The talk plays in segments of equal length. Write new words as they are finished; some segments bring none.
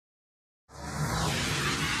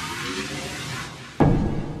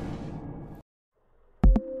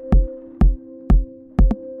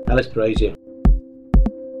Ellis Brazier,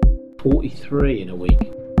 43 in a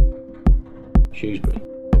week. Shrewsbury,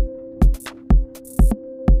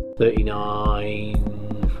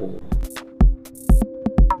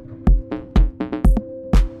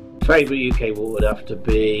 39.4. Favourite UK water would have to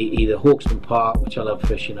be either Hawkston Park, which I love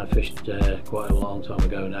fishing, I fished quite a long time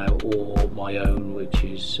ago now, or my own, which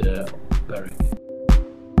is Berwick.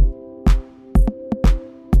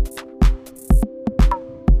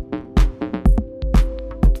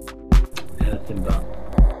 Anything but.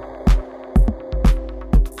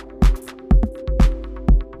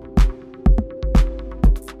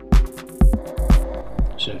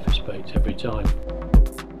 Surface baits every time.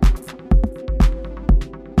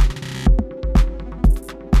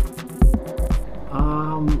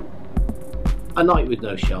 A night with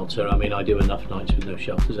no shelter. I mean, I do enough nights with no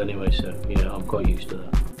shelters anyway, so yeah, I'm quite used to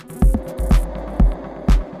that.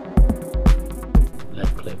 Lead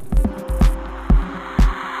clip.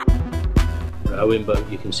 Rowing boat,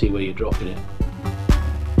 you can see where you're dropping it.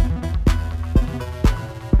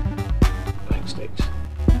 Bank sticks.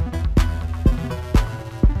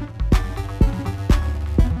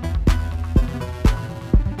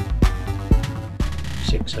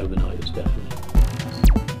 Six overnighters, definitely.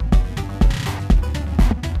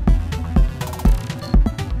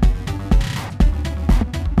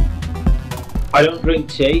 I don't drink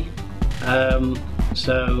tea,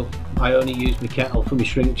 so I only use my kettle for my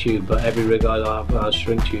shrink tube, but every rig I have has a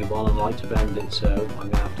shrink tube on and I like to bend it, so I'm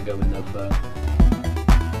going to have to go with no fur.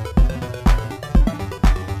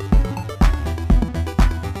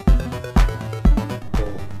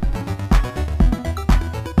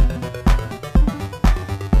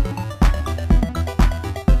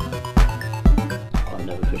 I've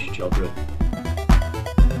never fished a jog rig.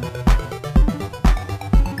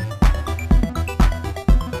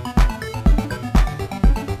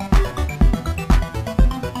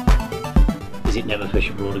 Is it never fish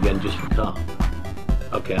abroad again just for carp?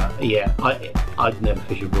 Okay, yeah, I'd never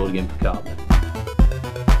fish abroad again for carp then.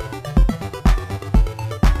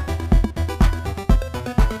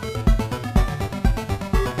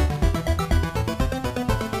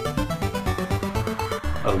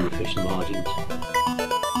 Only fish the margins.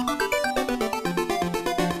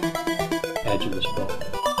 Edge of the spot.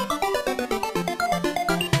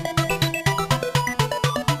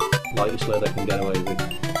 Lightest lead I can get away with.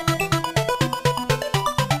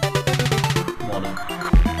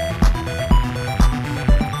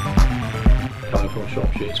 Coming from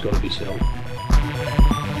Shropshire, it's got to be silk.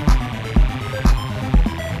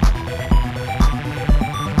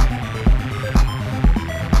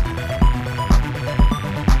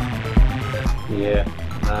 Yeah,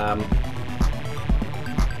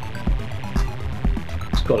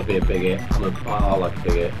 it's got to be a big hit. I like a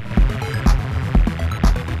big hit.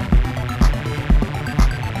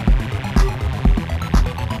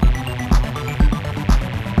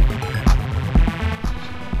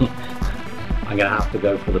 I'm going to have to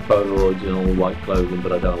go for the Polaroids and all the white clothing,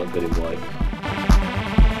 but I don't look good in white.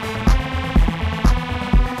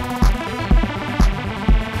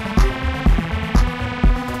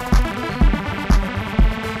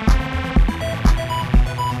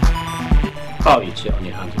 Oh, you'd sit on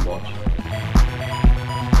your hands and watch.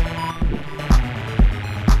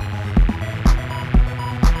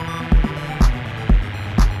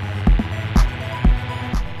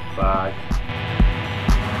 Bye.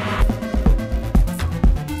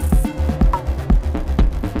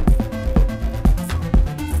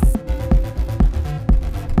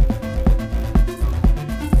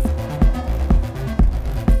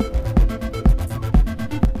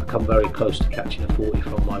 Come very close to catching a 40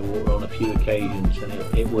 from my water on a few occasions, and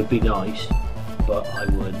it would be nice, but I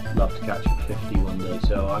would love to catch a 50 one day,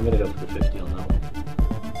 so I'm going to go for the 50 on that one.